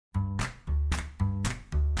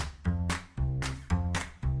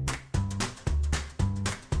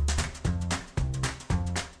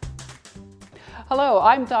Hello,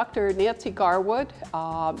 I'm Dr. Nancy Garwood.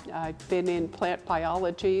 I've been in plant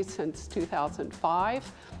biology since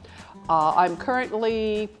 2005. I'm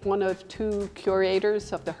currently one of two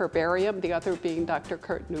curators of the herbarium, the other being Dr.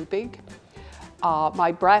 Kurt Neubig.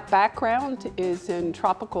 My background is in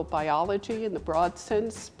tropical biology in the broad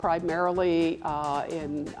sense, primarily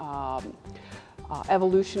in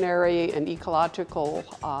evolutionary and ecological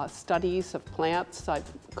studies of plants. I'm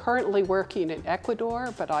currently working in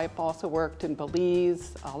Ecuador, but I've also worked in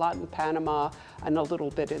Belize, a lot in Panama, and a little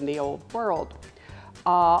bit in the Old World.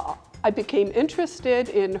 I became interested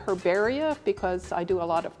in herbaria because I do a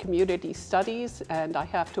lot of community studies and I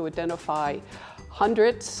have to identify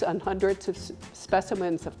hundreds and hundreds of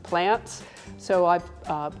specimens of plants. So I've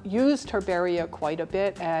used herbaria quite a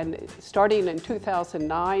bit, and starting in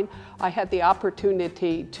 2009, I had the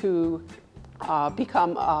opportunity to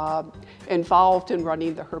become involved in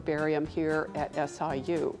running the herbarium here at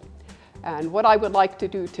SIU. And what I would like to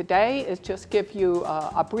do today is just give you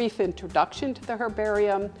a brief introduction to the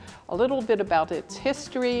herbarium, a little bit about its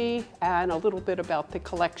history, and a little bit about the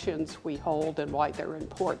collections we hold and why they're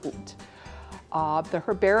important. The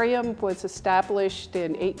herbarium was established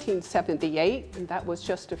in 1878, and that was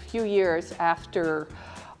just a few years after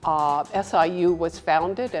SIU was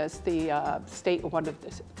founded as the one of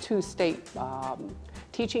the two state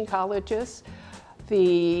teaching colleges.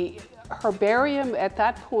 The herbarium at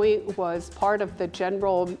that point was part of the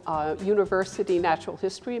General University Natural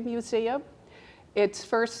History Museum. Its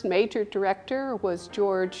first major director was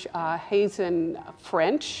George Hazen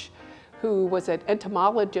French, who was an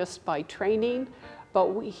entomologist by training,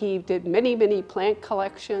 but he did many, many plant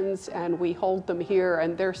collections, and we hold them here,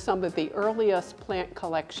 and they're some of the earliest plant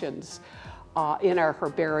collections in our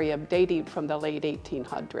herbarium dating from the late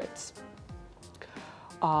 1800s.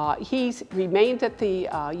 He remained at the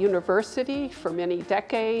university for many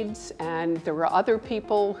decades, and there were other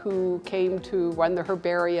people who came to run the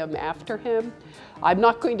herbarium after him. I'm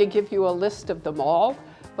not going to give you a list of them all,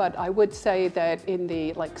 but I would say that in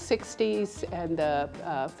the 60s and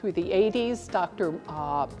through the 80s, Dr.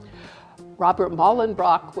 Robert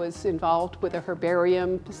Mollenbrock was involved with the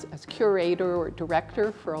herbarium as curator or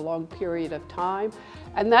director for a long period of time.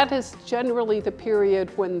 And that is generally the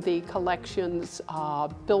period when the collections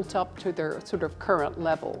built up to their sort of current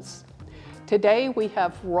levels. Today we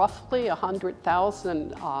have roughly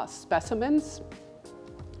 100,000 specimens.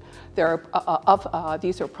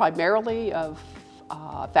 These are primarily of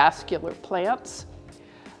vascular plants.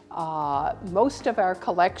 Most of our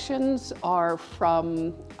collections are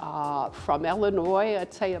from Illinois.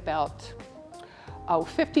 I'd say about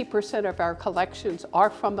 50% of our collections are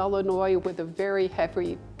from Illinois, with a very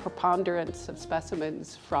heavy preponderance of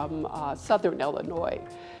specimens from southern Illinois.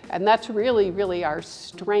 And that's really our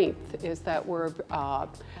strength, is that we're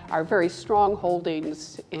our very strong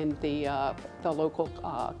holdings in the local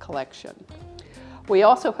collection. We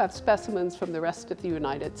also have specimens from the rest of the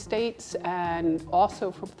United States and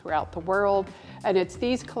also from throughout the world. And it's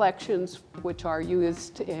these collections which are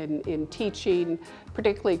used in teaching,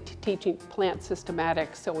 particularly teaching plant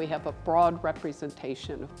systematics, so we have a broad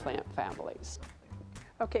representation of plant families.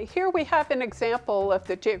 Okay, here we have an example of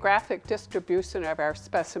the geographic distribution of our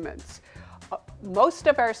specimens. Most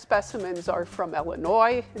of our specimens are from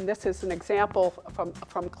Illinois, and this is an example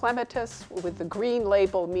from clematis with the green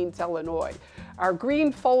label means Illinois. Our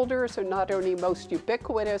green folders are not only most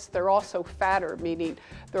ubiquitous, they're also fatter, meaning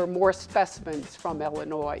there are more specimens from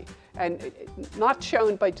Illinois. And not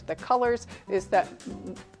shown by the colors is that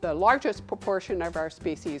the largest proportion of our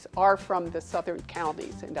species are from the southern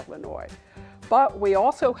counties in Illinois. But we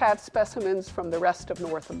also have specimens from the rest of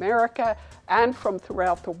North America and from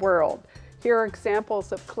throughout the world. Here are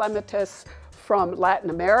examples of clematis from Latin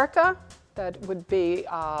America, that would be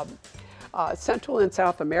Central and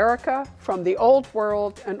South America, from the Old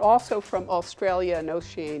World, and also from Australia and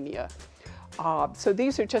Oceania. So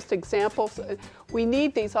these are just examples. We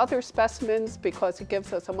need these other specimens because it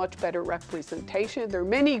gives us a much better representation. There are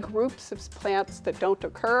many groups of plants that don't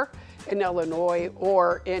occur in Illinois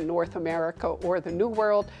or in North America or the New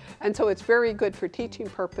World, and so it's very good for teaching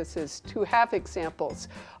purposes to have examples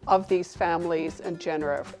of these families and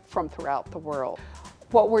genera from throughout the world.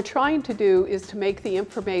 What we're trying to do is to make the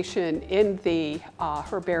information in the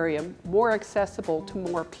herbarium more accessible to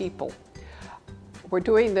more people. We're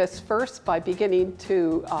doing this first by beginning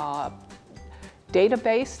to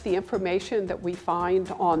database the information that we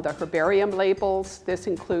find on the herbarium labels. This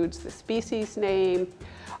includes the species name,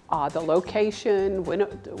 the location,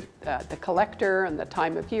 the collector, and the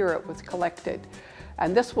time of year it was collected.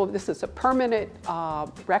 And this is a permanent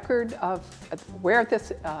record of where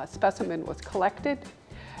this specimen was collected.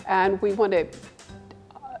 And we want to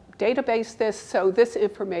database this, so this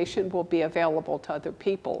information will be available to other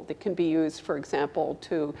people. It can be used, for example,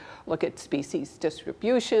 to look at species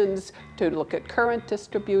distributions, to look at current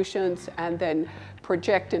distributions, and then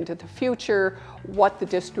project into the future what the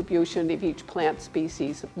distribution of each plant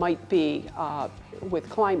species might be with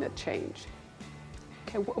climate change.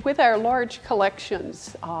 Okay, with our large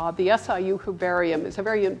collections, the SIU Herbarium is a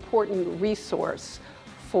very important resource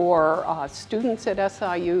for students at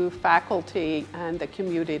SIU, faculty, and the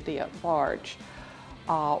community at large.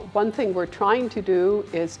 One thing we're trying to do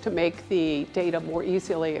is to make the data more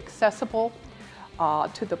easily accessible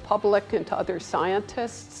to the public and to other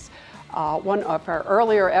scientists. One of our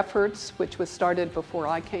earlier efforts, which was started before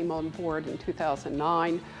I came on board in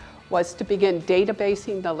 2009, was to begin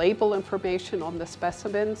databasing the label information on the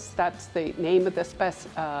specimens. That's the name of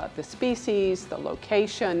the species, the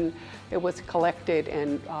location, it was collected,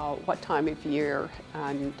 and what time of year,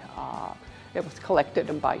 and it was collected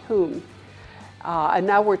and by whom. And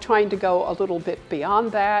now we're trying to go a little bit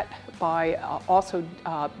beyond that by also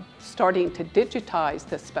starting to digitize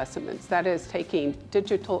the specimens. That is, taking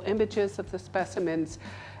digital images of the specimens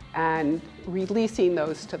and releasing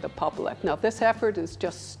those to the public. Now, this effort is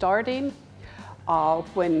just starting.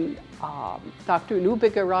 When Dr.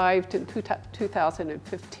 Newbig arrived in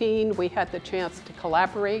 2015, we had the chance to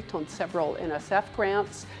collaborate on several NSF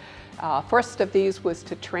grants. First of these was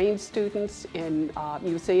to train students in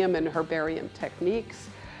museum and herbarium techniques.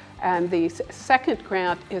 And the second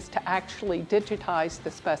grant is to actually digitize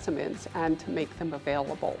the specimens and to make them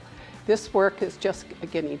available. This work is just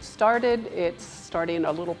getting started. It's starting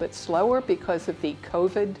a little bit slower because of the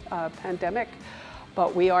COVID pandemic,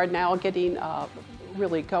 but we are now getting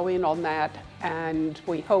really going on that, and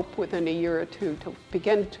we hope within a year or two to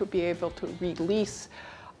begin to be able to release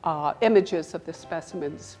images of the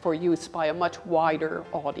specimens for use by a much wider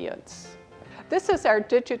audience. This is our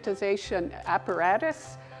digitization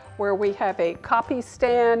apparatus, where we have a copy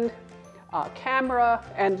stand, camera,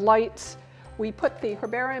 and lights. We put the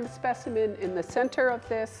herbarium specimen in the center of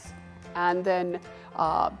this and then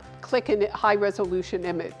click in high-resolution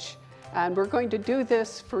image. And we're going to do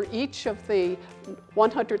this for each of the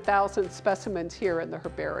 100,000 specimens here in the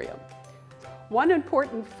herbarium. One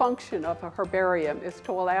important function of a herbarium is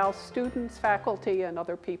to allow students, faculty, and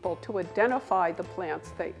other people to identify the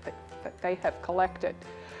plants that they have collected.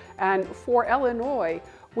 And for Illinois,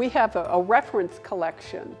 we have a reference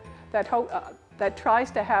collection that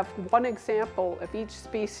tries to have one example of each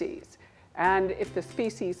species. And if the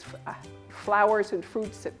species flowers and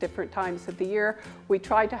fruits at different times of the year, we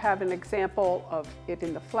try to have an example of it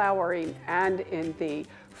in the flowering and in the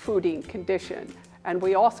fruiting condition. And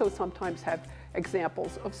we also sometimes have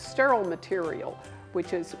examples of sterile material,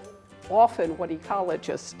 which is often what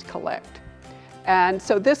ecologists collect. And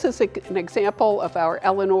so this is an example of our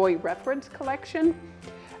Illinois reference collection.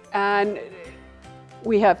 And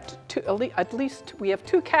we have we have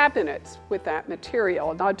two cabinets with that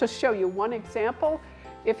material. And I'll just show you one example.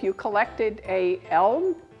 If you collected an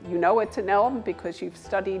elm, you know it's an elm because you've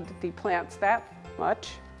studied the plants that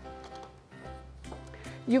much.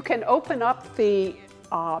 You can open up the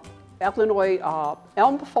Illinois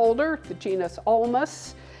elm folder, the genus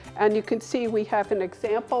Ulmus, and you can see we have an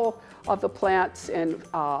example of the plants in,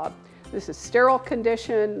 this is sterile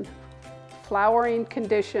condition, flowering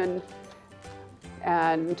condition,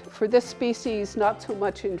 and for this species, not so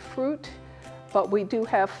much in fruit, but we do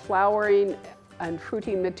have flowering and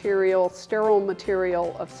fruiting material, sterile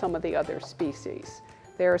material of some of the other species.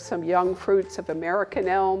 There are some young fruits of American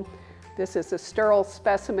elm. This is a sterile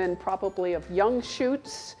specimen, probably of young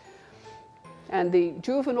shoots. And the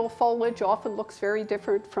juvenile foliage often looks very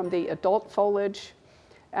different from the adult foliage.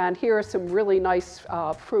 And here are some really nice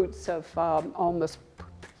fruits of Ulmus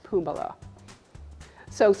pumila.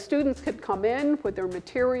 So students could come in with their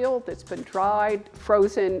material that's been dried,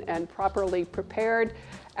 frozen, and properly prepared,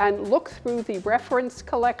 and look through the reference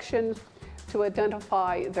collection to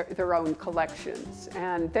identify their own collections.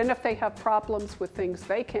 And then if they have problems with things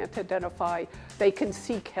they can't identify, they can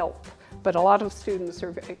seek help. But a lot of students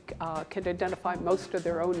can identify most of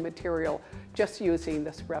their own material just using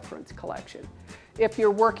this reference collection. If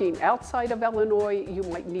you're working outside of Illinois, you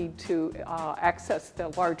might need to access the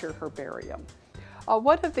larger herbarium.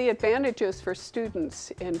 One of the advantages for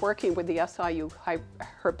students in working with the SIU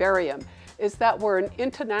Herbarium is that we're an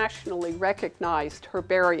internationally recognized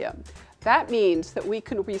herbarium. That means that we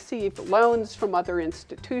can receive loans from other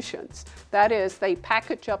institutions. That is, they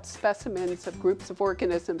package up specimens of groups of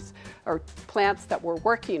organisms or plants that we're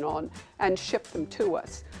working on and ship them to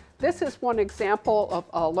us. This is one example of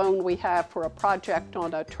a loan we have for a project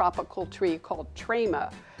on a tropical tree called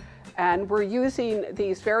Trema. And we're using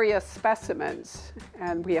these various specimens,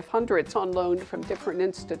 and we have hundreds on loan from different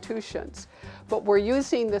institutions. But we're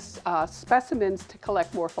using this specimens to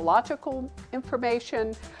collect morphological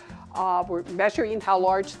information. We're measuring how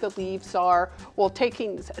large the leaves are. We're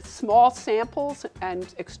taking small samples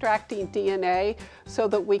and extracting DNA so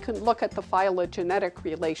that we can look at the phylogenetic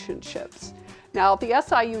relationships. Now, the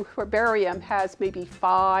SIU Herbarium has maybe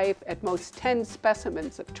 5, at most 10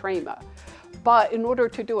 specimens of Trema. But in order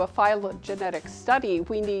to do a phylogenetic study,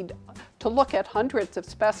 we need to look at hundreds of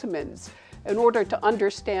specimens in order to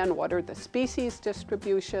understand what are the species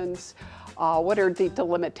distributions, what are the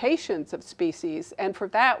delimitations of species, and for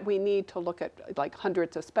that we need to look at like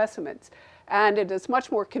hundreds of specimens. And it is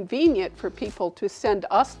much more convenient for people to send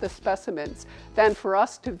us the specimens than for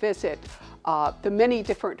us to visit the many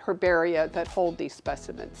different herbaria that hold these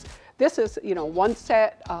specimens. This is, one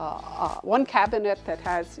set, one cabinet that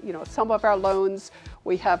has, some of our loans.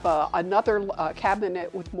 We have another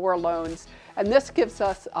cabinet with more loans, and this gives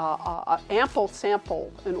us an ample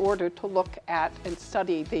sample in order to look at and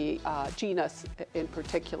study the genus in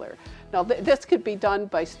particular. Now, this could be done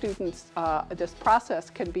by students. This process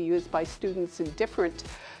can be used by students in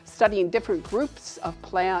studying different groups of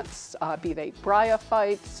plants, be they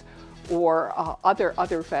bryophytes or other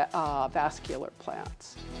vascular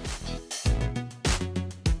plants.